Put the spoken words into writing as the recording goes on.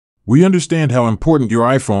We understand how important your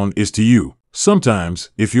iPhone is to you. Sometimes,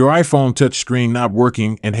 if your iPhone touchscreen not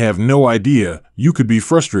working and have no idea, you could be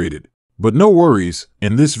frustrated. But no worries,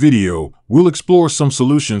 in this video, we'll explore some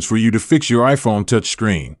solutions for you to fix your iPhone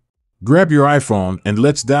touchscreen. Grab your iPhone and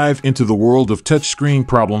let's dive into the world of touchscreen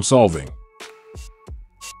problem solving.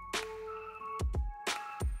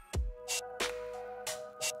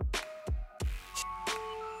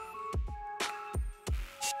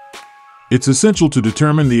 It's essential to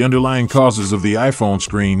determine the underlying causes of the iPhone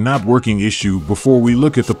screen not working issue before we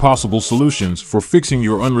look at the possible solutions for fixing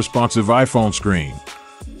your unresponsive iPhone screen.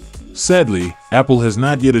 Sadly, Apple has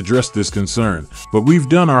not yet addressed this concern, but we've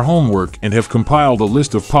done our homework and have compiled a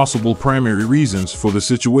list of possible primary reasons for the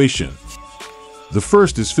situation. The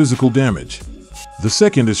first is physical damage. The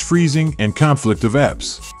second is freezing and conflict of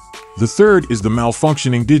apps. The third is the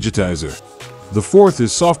malfunctioning digitizer. The fourth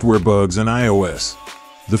is software bugs in iOS.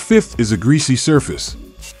 The fifth is a greasy surface.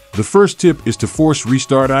 The first tip is to force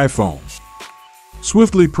restart iPhone.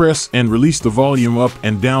 Swiftly press and release the volume up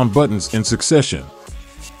and down buttons in succession.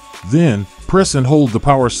 Then, press and hold the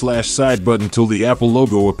power/side button till the Apple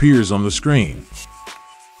logo appears on the screen.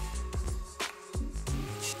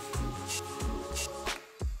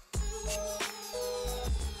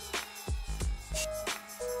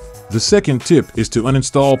 The second tip is to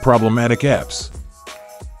uninstall problematic apps.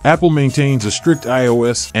 Apple maintains a strict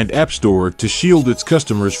iOS and App Store to shield its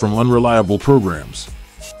customers from unreliable programs.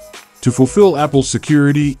 To fulfill Apple's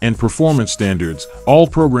security and performance standards, all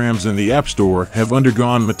programs in the App Store have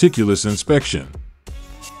undergone meticulous inspection.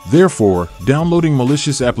 Therefore, downloading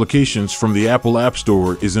malicious applications from the Apple App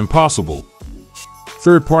Store is impossible.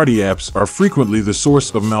 Third-party apps are frequently the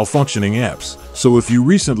source of malfunctioning apps, so if you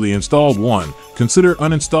recently installed one, consider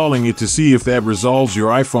uninstalling it to see if that resolves your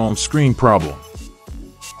iPhone screen problem.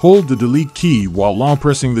 Hold the delete key while long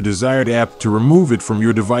pressing the desired app to remove it from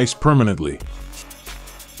your device permanently.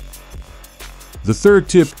 The third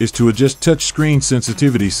tip is to adjust touchscreen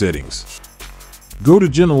sensitivity settings. Go to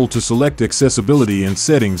General to select Accessibility and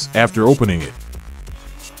Settings after opening it.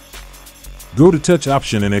 Go to Touch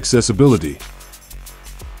option in Accessibility.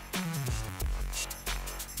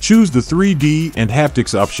 Choose the 3D and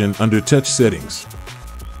Haptics option under Touch Settings.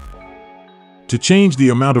 To change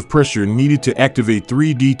the amount of pressure needed to activate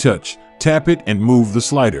 3D Touch, tap it and move the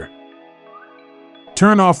slider.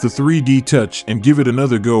 Turn off the 3D Touch and give it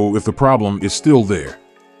another go if the problem is still there.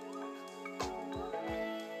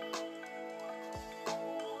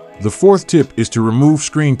 The fourth tip is to remove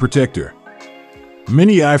screen protector.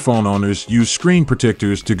 Many iPhone owners use screen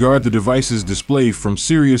protectors to guard the device's display from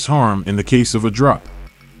serious harm in the case of a drop.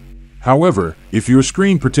 However, if your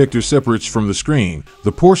screen protector separates from the screen,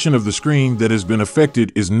 the portion of the screen that has been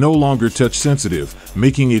affected is no longer touch sensitive,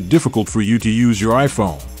 making it difficult for you to use your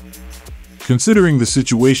iPhone. Considering the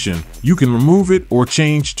situation, you can remove it or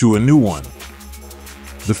change to a new one.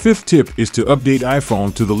 The fifth tip is to update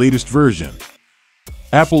iPhone to the latest version.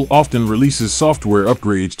 Apple often releases software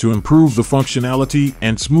upgrades to improve the functionality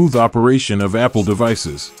and smooth operation of Apple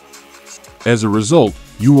devices. As a result,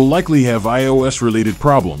 you will likely have iOS-related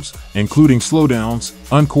problems, including slowdowns,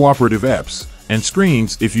 uncooperative apps, and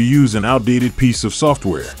screens if you use an outdated piece of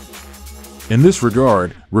software. In this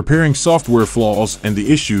regard, repairing software flaws and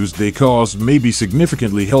the issues they cause may be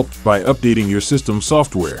significantly helped by updating your system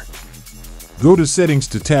software. Go to Settings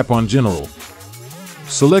to tap on General.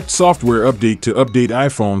 Select Software Update to update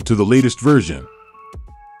iPhone to the latest version.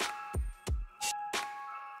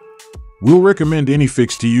 We'll recommend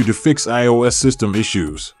AnyFix to you to fix iOS system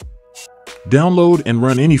issues. Download and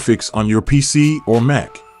run AnyFix on your PC or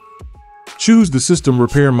Mac. Choose the System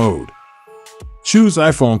Repair mode. Choose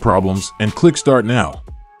iPhone Problems and click Start Now.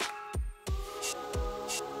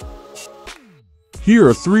 Here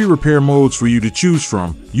are 3 repair modes for you to choose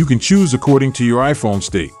from. You can choose according to your iPhone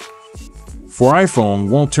state. For iPhone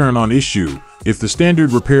won't turn on issue, if the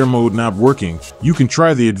standard repair mode not working, you can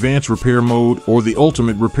try the advanced repair mode or the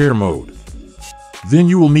ultimate repair mode. Then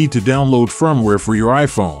you will need to download firmware for your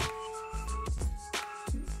iPhone.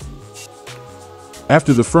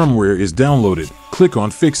 After the firmware is downloaded, click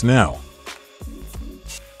on Fix Now.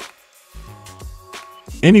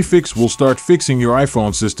 AnyFix will start fixing your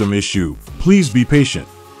iPhone system issue. Please be patient.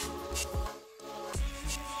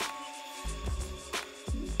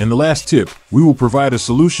 In the last tip, we will provide a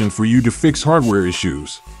solution for you to fix hardware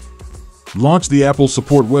issues. Launch the Apple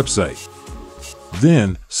Support website.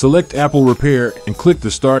 Then, select Apple Repair and click the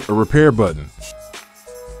Start a Repair button.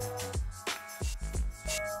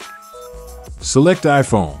 Select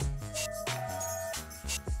iPhone.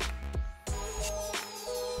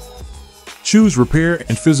 Choose Repair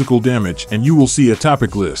and Physical Damage and you will see a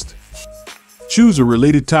topic list. Choose a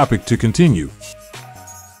related topic to continue.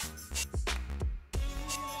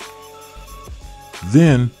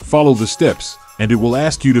 Then, follow the steps, and it will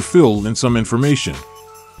ask you to fill in some information.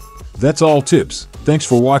 That's all tips. Thanks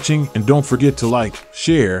for watching, and don't forget to like,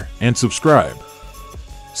 share, and subscribe.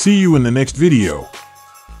 See you in the next video.